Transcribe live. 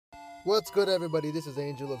What's good, everybody? This is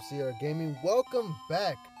Angel of Sierra Gaming. Welcome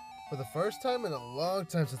back for the first time in a long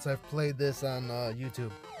time since I've played this on YouTube.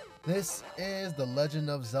 This is The Legend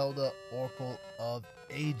of Zelda Oracle of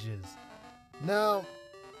Ages. Now,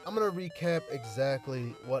 I'm going to recap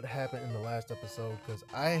exactly what happened in the last episode because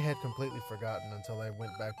I had completely forgotten until I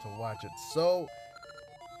went back to watch it. So,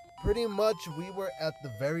 pretty much we were at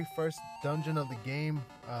the very first dungeon of the game.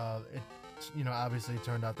 It obviously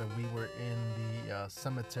turned out that we were in the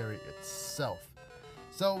cemetery itself.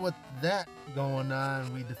 So with that going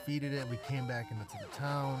on, we defeated it. We came back into the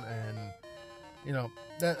town, and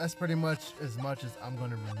that's pretty much as I'm going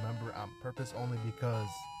to remember on purpose, only because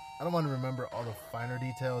I don't want to remember all the finer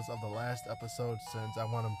details of the last episode since I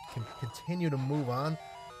want to continue to move on.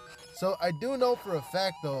 So I do know for a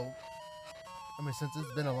fact, though, since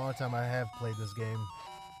it's been a long time I have played this game,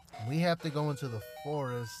 we have to go into the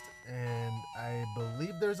forest, and I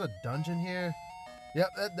believe there's a dungeon here. Yep,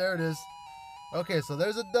 there it is. Okay, so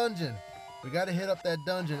there's a dungeon. We got to hit up that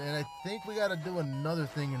dungeon, and I think we got to do another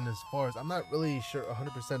thing in this forest. I'm not really sure,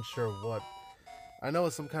 100% sure what. I know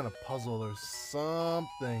it's some kind of puzzle or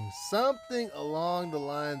something along the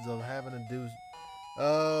lines of having to do.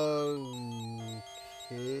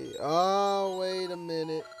 Okay. Oh, wait a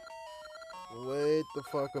minute. Wait the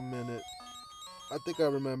fuck a minute. I think I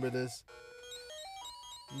remember this.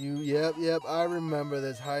 Yep, I remember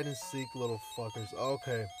this. Hide and seek, little fuckers.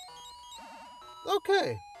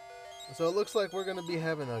 Okay. So it looks like we're gonna be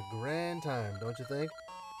having a grand time, don't you think?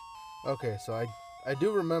 Okay, so I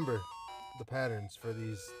do remember the patterns for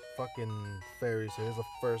these fucking fairies. Here's the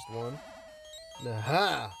first one.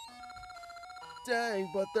 Aha! Dang,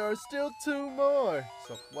 but there are still two more.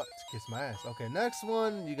 So what? Kiss my ass. Okay, next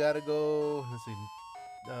one, you gotta go. Let's see.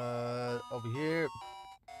 Over here,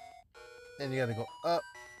 and you gotta go up,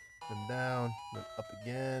 then down, then up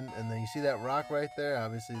again, and then you see that rock right there.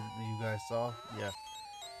 Obviously, you guys saw. Yeah,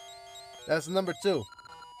 that's number 2.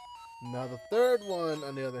 Now the third one,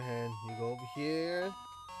 on the other hand, you go over here,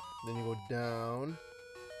 then you go down,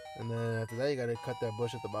 and then after that, you gotta cut that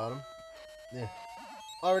bush at the bottom. Yeah,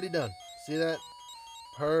 already done. See that?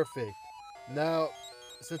 Perfect. Now,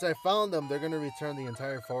 since I found them, they're gonna return the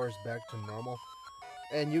entire forest back to normal.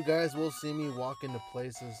 And you guys will see me walk into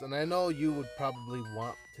places, and I know you would probably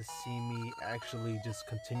want to see me actually just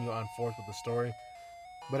continue on forth with the story,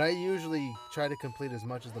 but I usually try to complete as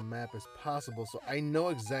much of the map as possible, so I know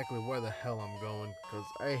exactly where the hell I'm going, because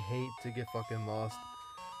I hate to get fucking lost.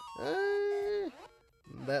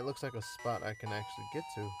 That looks like a spot I can actually get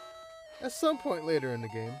to at some point later in the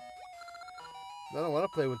game. I don't want to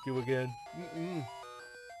play with you again.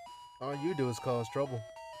 All you do is cause trouble.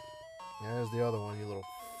 There's the other one, you little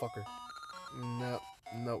fucker.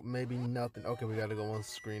 No, maybe nothing. Okay, we gotta go one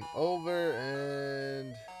screen over,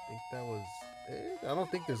 and I think that was it. I don't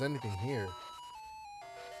think there's anything here.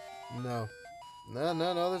 No,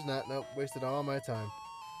 there's not. Nope, wasted all my time.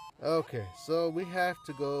 Okay, so we have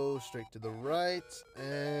to go straight to the right,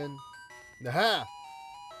 and... Aha!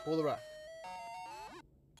 Pull the rock.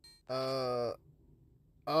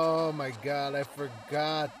 Oh my god, I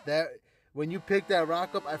forgot that... When you pick that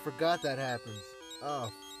rock up, I forgot that happens. Oh,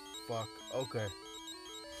 fuck. Okay.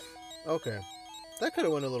 That could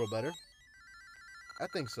have went a little better. I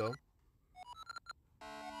think so.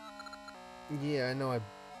 Yeah, I know I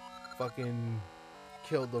fucking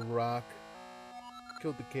killed the rock.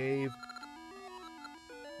 Killed the cave.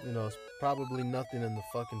 It's probably nothing in the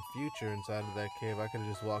fucking future inside of that cave. I could have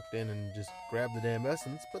just walked in and just grabbed the damn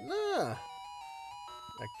essence, but nah.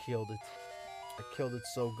 I killed it. I killed it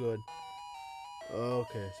so good.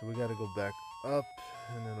 Okay, so we gotta go back up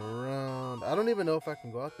and then around. I don't even know if I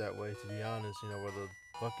can go out that way, to be honest, where the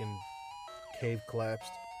fucking cave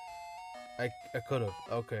collapsed. I could have.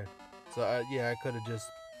 Okay. So, I could have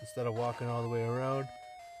just, instead of walking all the way around.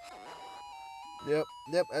 Yep.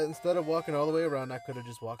 Instead of walking all the way around, I could have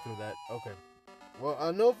just walked through that. Okay. Well,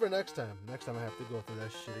 I know for next time. Next time I have to go through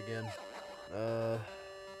that shit again.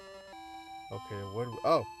 Okay, where do we...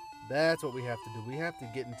 Oh, that's what we have to do. We have to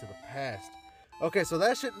get into the past. Okay, so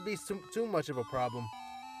that shouldn't be too much of a problem.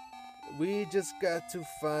 We just got to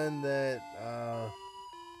find that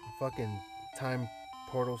fucking time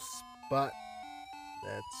portal spot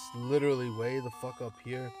that's literally way the fuck up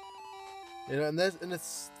here. And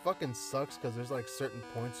it's fucking sucks because there's like certain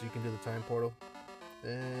points you can do the time portal.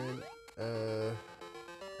 And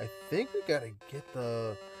I think we gotta get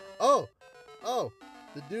the... Oh,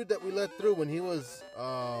 the dude that we let through when he was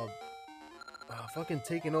fucking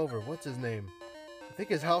taking over. What's his name? I think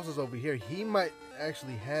his house is over here. He might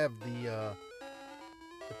actually have the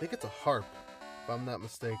I think it's a harp, if I'm not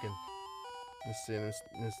mistaken. Let's see,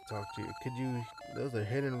 let's talk to you. Could you, there was a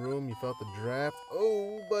hidden room, you felt the draft.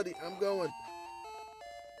 Oh, buddy, I'm going.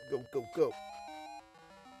 Go, go, go.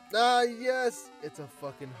 Ah, yes, it's a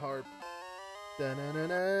fucking harp.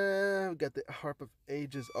 Da-na-na-na. We got the harp of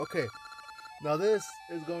ages. Okay, now this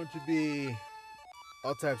is going to be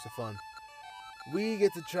all types of fun. We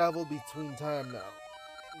get to travel between time now.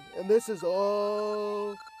 And this is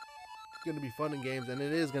all going to be fun and games, and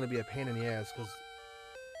it is going to be a pain in the ass because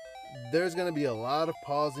there's going to be a lot of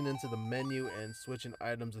pausing into the menu and switching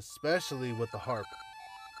items, especially with the harp.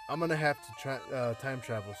 I'm going to have to time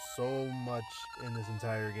travel so much in this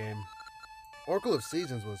entire game. Oracle of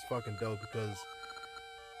Seasons was fucking dope because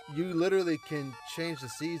you literally can change the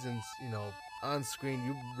seasons, on screen.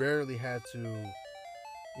 You rarely had to,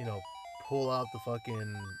 pull out the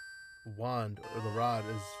fucking wand or the rod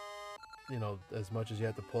as much as you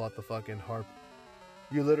have to pull out the fucking harp.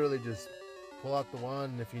 You literally just pull out the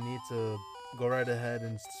wand, and if you need to go right ahead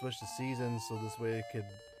and switch the seasons so this way it could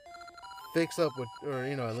fix up with, or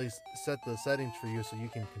at least set the settings for you so you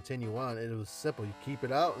can continue on. It was simple. You keep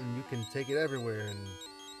it out and you can take it everywhere, and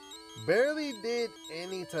barely did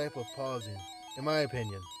any type of pausing, in my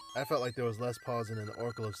opinion. I felt like there was less pausing in the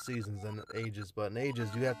Oracle of Seasons than Ages, but in Ages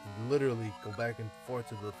you have to literally go back and forth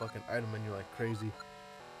to the fucking item menu like crazy.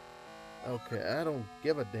 Okay, I don't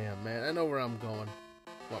give a damn, man. I know where I'm going.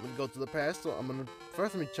 Want me to go to the past? So I'm gonna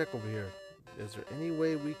first, let me check over here. Is there any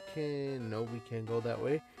way we can? No, we can't go that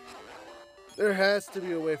way. There has to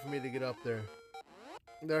be a way for me to get up there.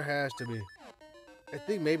 There has to be. I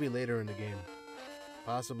think maybe later in the game.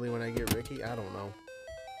 Possibly when I get Ricky. I don't know.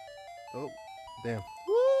 Oh, damn.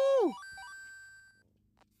 Woo!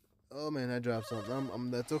 Oh man, I dropped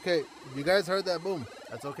something. That's okay. You guys heard that boom.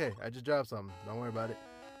 That's okay. I just dropped something. Don't worry about it.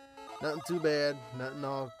 Nothing too bad. Nothing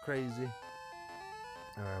all crazy.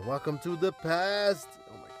 Alright, welcome to the past.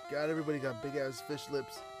 Oh my god, everybody got big ass fish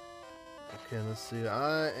lips. Okay, let's see.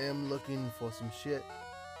 I am looking for some shit.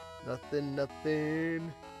 Nothing. Nope.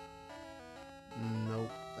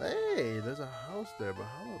 Hey, there's a house there, but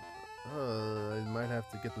how? I might have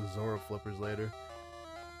to get the Zora flippers later.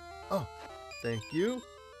 Oh, thank you.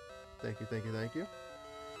 Thank you.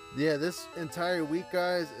 Yeah, this entire week,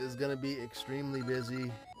 guys, is gonna be extremely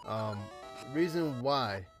busy. Reason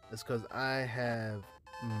why is because I have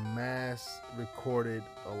mass recorded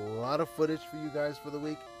a lot of footage for you guys for the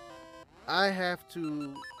week. I have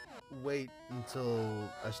to wait until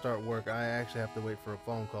I start work. I actually have to wait for a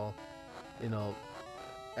phone call.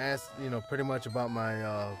 Ask, pretty much about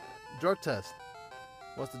my drug test.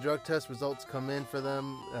 Once the drug test results come in for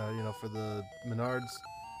them, for the Menards,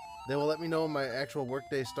 they will let me know when my actual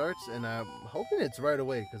workday starts, and I'm hoping it's right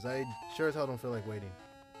away because I sure as hell don't feel like waiting.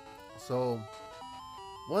 So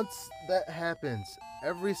once that happens,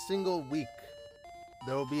 every single week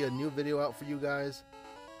there will be a new video out for you guys.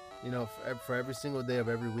 For every single day of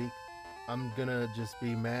every week. I'm gonna just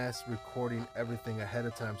be mass recording everything ahead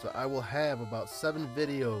of time. So I will have about 7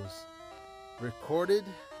 videos recorded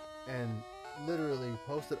and literally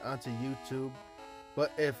posted onto YouTube.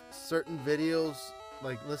 But if certain videos,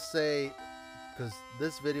 like let's say, because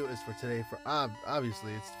this video is for today, for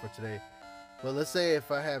obviously it's for today. But let's say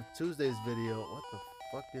if I have Tuesday's video, what the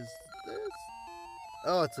fuck is this?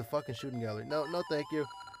 Oh, it's a fucking shooting gallery. No, thank you.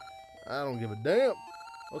 I don't give a damn.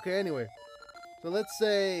 Okay, anyway. So let's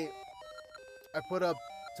say I put up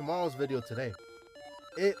tomorrow's video today.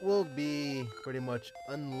 It will be pretty much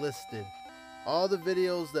unlisted. All the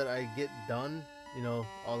videos that I get done,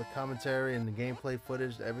 all the commentary and the gameplay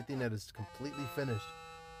footage, everything that is completely finished,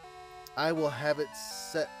 I will have it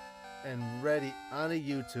set and ready on a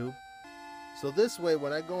YouTube. So this way,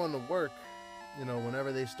 when I go into work,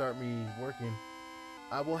 whenever they start me working,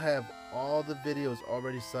 I will have all the videos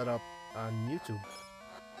already set up on YouTube.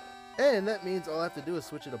 And that means all I have to do is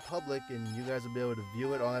switch it to public, and you guys will be able to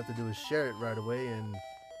view it. All I have to do is share it right away, and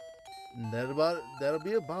that'll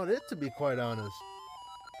be about it, to be quite honest.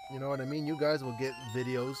 You know what I mean? You guys will get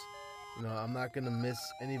videos. I'm not gonna miss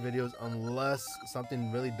any videos unless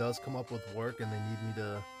something really does come up with work and they need me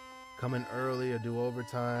to come in early or do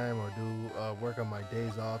overtime or do work on my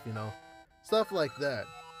days off. Stuff like that.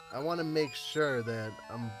 I want to make sure that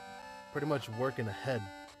I'm pretty much working ahead.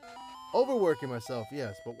 Overworking myself,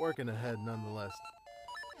 yes, but working ahead nonetheless.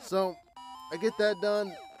 So, I get that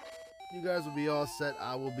done. You guys will be all set.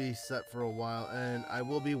 I will be set for a while, and I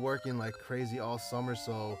will be working like crazy all summer.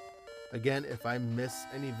 So, again, if I miss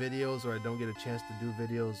any videos or I don't get a chance to do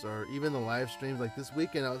videos or even the live streams, like this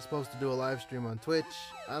weekend I was supposed to do a live stream on Twitch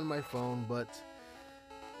on my phone, but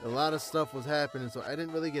a lot of stuff was happening, so I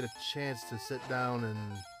didn't really get a chance to sit down and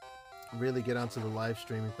really get onto the live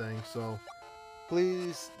streaming thing. So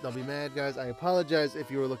Please don't be mad, guys. I apologize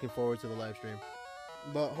if you were looking forward to the live stream.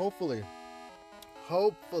 But hopefully,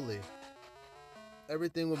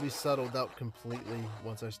 everything will be settled out completely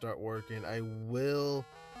once I start working.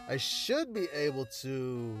 I should be able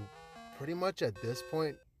to, pretty much at this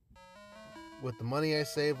point, with the money I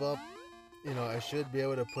save up, you know, I should be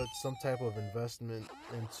able to put some type of investment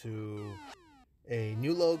into a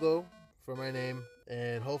new logo for my name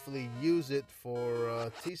and hopefully use it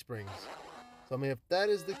for Teesprings. So I mean, if that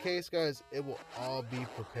is the case, guys, it will all be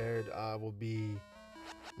prepared. I will be,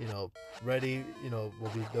 you know, ready. You know,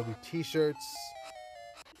 there'll be t-shirts.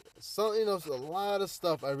 So, you know, a lot of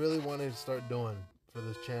stuff I really want to start doing for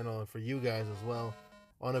this channel and for you guys as well.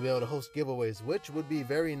 I want to be able to host giveaways, which would be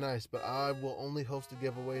very nice, but I will only host the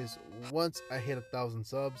giveaways once I hit 1,000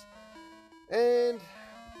 subs. And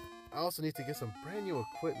I also need to get some brand new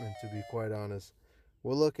equipment, to be quite honest.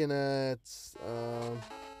 We're looking at,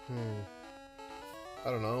 I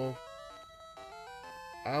don't know.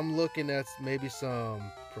 I'm looking at maybe some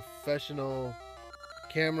professional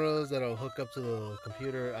cameras that'll hook up to the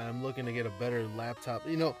computer. I'm looking to get a better laptop.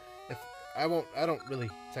 You know, if I don't really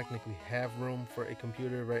technically have room for a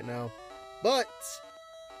computer right now, but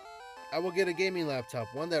I will get a gaming laptop,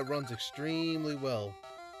 one that runs extremely well.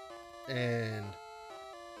 And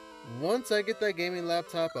once I get that gaming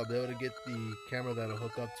laptop, I'll be able to get the camera that'll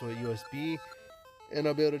hook up to a USB, and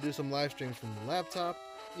I'll be able to do some live streams from the laptop.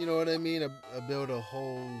 You know what I mean? I'll be able to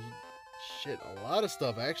hold a lot of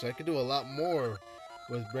stuff. Actually, I could do a lot more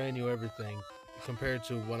with brand new everything compared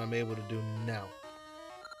to what I'm able to do now.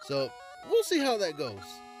 So we'll see how that goes.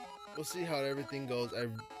 We'll see how everything goes.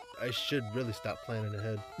 I should really stop planning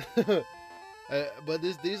ahead. But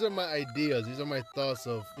these are my ideas. These are my thoughts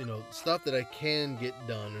of, you know, stuff that I can get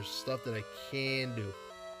done or stuff that I can do.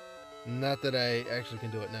 Not that I actually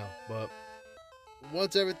can do it now, but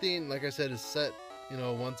once everything, like I said, is set, you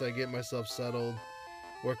know, once I get myself settled,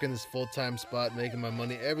 working this full-time spot, making my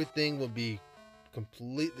money, everything will be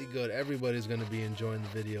completely good. Everybody's going to be enjoying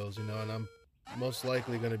the videos, you know, and I'm most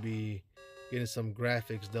likely going to be getting some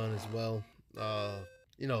graphics done as well,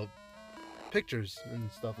 you know, pictures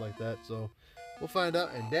and stuff like that. So we'll find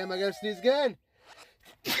out. And damn, I gotta sneeze again.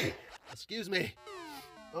 Excuse me.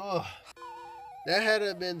 Oh, that had to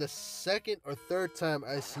have been the second or third time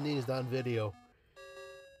I sneezed on video.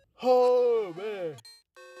 Oh man.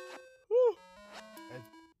 Whew. I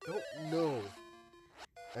don't know.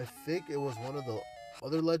 I think it was one of the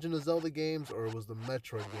other Legend of Zelda games, or it was the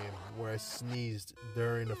Metroid game where I sneezed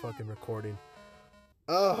during the fucking recording.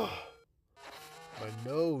 Oh, my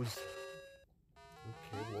nose.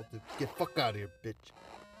 Okay, well, get fuck out of here, bitch.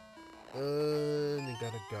 You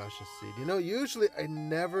got a Gasha seed. You know, usually I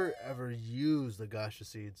never ever use the Gasha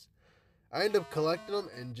seeds. I end up collecting them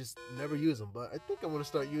and just never use them, but I think I'm gonna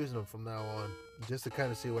start using them from now on, just to kind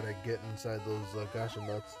of see what I get inside those Gasha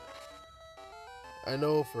nuts. I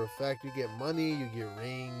know for a fact you get money, you get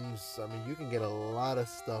rings. I mean, you can get a lot of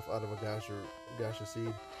stuff out of a Gasha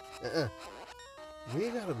seed. We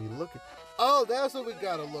gotta be looking. Oh, that's what we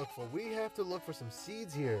gotta look for. We have to look for some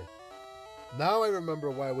seeds here. Now I remember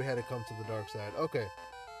why we had to come to the dark side. Okay,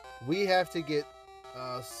 we have to get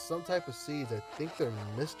some type of seeds. I think they're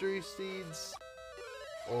mystery seeds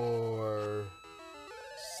or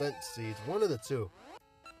scent seeds. One of the two.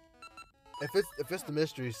 If it's the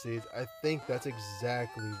mystery seeds, I think that's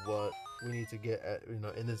exactly what we need to get at, you know,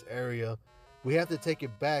 in this area. We have to take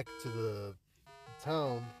it back to the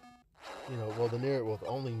town, you know, well, the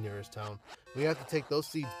only nearest town. We have to take those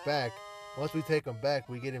seeds back. Once we take them back,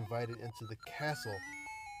 we get invited into the castle.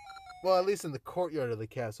 Well, at least in the courtyard of the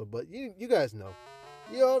castle, but you guys know.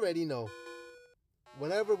 You already know.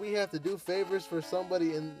 Whenever we have to do favors for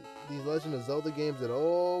somebody in these Legend of Zelda games, it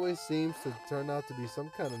always seems to turn out to be some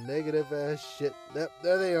kind of negative ass shit. Yep,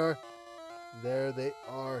 there they are. There they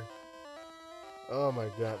are. Oh my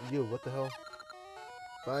god. You, what the hell?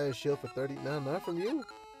 Buy a shield for 30. No, not from you.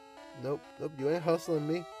 Nope, you ain't hustling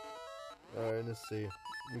me. Alright, let's see.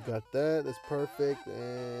 We got that. That's perfect.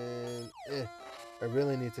 And I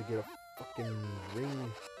really need to get a fucking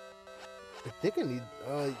ring. I think I need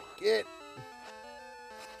get.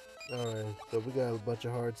 Alright, so we got a bunch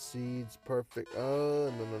of hard seeds. Perfect. Oh,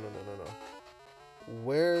 no.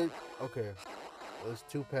 Where? Okay. There's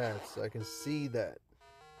two paths. I can see that.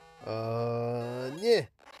 Yeah.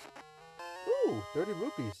 Ooh, 30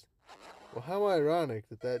 rupees. Well, how ironic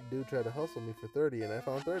that dude tried to hustle me for 30 and I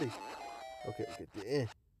found 30. Okay.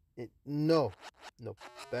 No.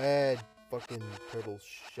 Bad fucking turtle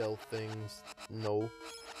shell things. No.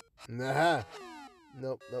 Nah.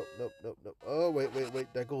 Nope. Oh,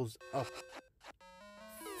 wait. That goes up.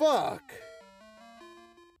 Fuck.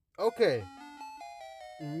 Okay.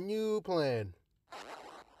 new plan.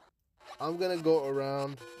 I'm gonna go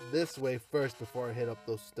around this way first before I hit up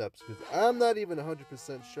those steps, because I'm not even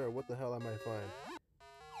 100% sure what the hell I might find.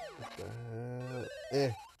 What the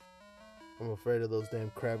hell? I'm afraid of those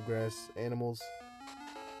damn crabgrass animals.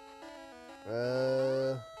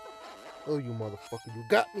 Oh, you motherfucker, you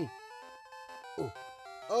got me! Oh,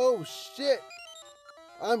 oh shit!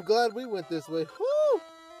 I'm glad we went this way. Woo!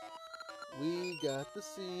 We got the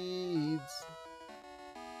seeds.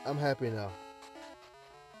 I'm happy now.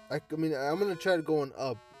 I mean, I'm gonna try to go on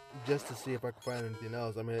up just to see if I can find anything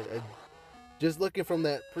else. I mean, just looking from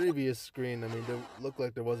that previous screen, I mean, there looked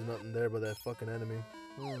like there wasn't nothing there but that fucking enemy.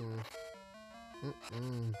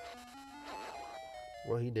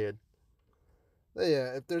 Well, he did. But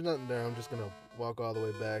yeah, if there's nothing there, I'm just gonna walk all the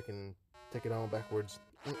way back and take it on backwards.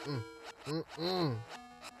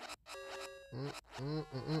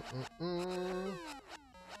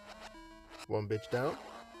 One bitch down.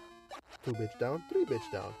 Two bitch down. Three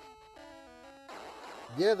bitch down.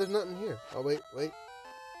 Yeah, there's nothing here. Oh, wait.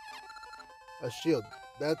 A shield.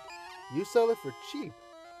 That, you sell it for cheap.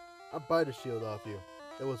 I'll buy the shield off you.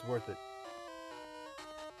 It was worth it.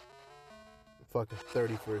 Fucking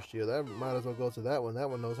 30 for a shield. I might as well go to that one. That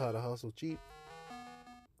one knows how to hustle cheap.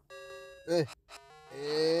 Go.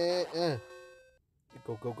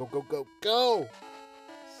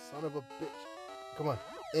 Son of a bitch. Come on.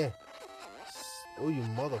 Oh, you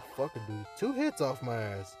motherfucker, dude. 2 hits off my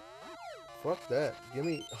ass. Fuck that. Give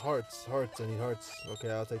me hearts. I need hearts.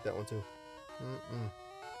 Okay, I'll take that one too.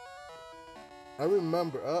 I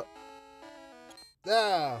remember.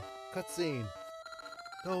 Cutscene.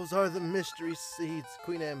 Those are the mystery seeds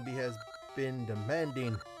Queen Ambi has been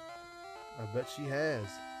demanding. I bet she has.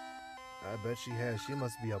 She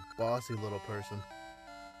must be a bossy little person.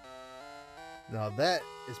 Now that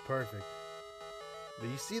is perfect. But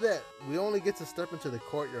you see that we only get to step into the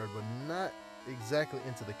courtyard, but not exactly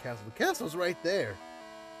into the castle. The castle's right there.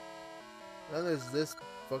 Now there's this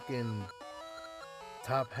fucking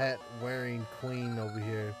top hat wearing queen over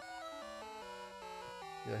here.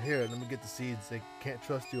 Yeah, here, let me get the seeds. They can't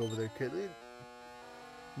trust you over there, kid.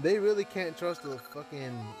 They really can't trust the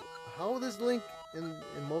fucking... How old is Link in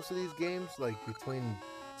most of these games? Like between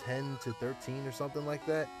 10 to 13 or something like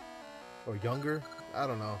that? Or younger? I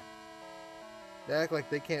don't know. They act like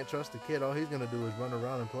they can't trust the kid. All he's gonna do is run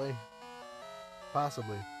around and play.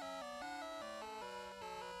 Possibly.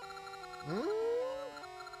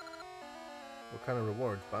 What kind of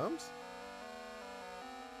rewards? Bombs?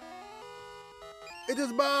 It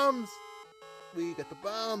is bombs! We got the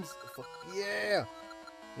bombs! Fuck yeah!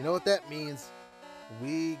 You know what that means?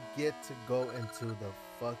 We get to go into the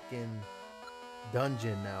fucking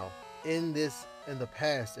dungeon now. In the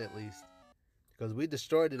past at least. Because we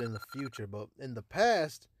destroyed it in the future, but in the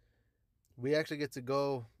past, we actually get to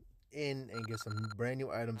go in and get some brand new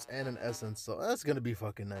items and an essence, so that's gonna be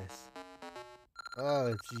fucking nice. Oh,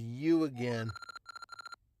 it's you again.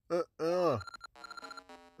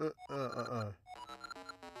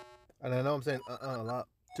 And I know I'm saying a lot.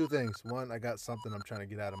 2 things. 1, I got something I'm trying to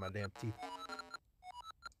get out of my damn teeth.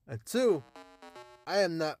 And 2, I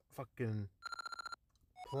am not fucking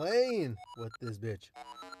playing with this bitch.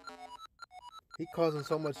 He causing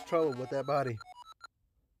so much trouble with that body.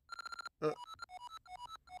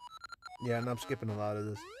 Yeah, and I'm skipping a lot of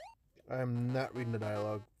this. I am not reading the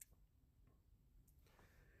dialogue.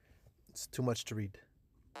 It's too much to read.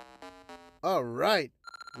 Alright.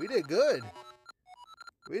 We did good.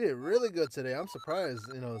 We did really good today. I'm surprised.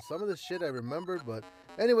 You know, some of this shit I remembered, but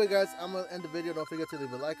anyway, guys, I'm going to end the video. Don't forget to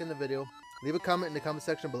leave a like in the video. Leave a comment in the comment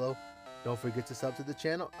section below. Don't forget to sub to the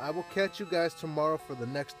channel. I will catch you guys tomorrow for the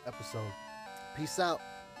next episode. Peace out.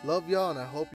 Love y'all, and I hope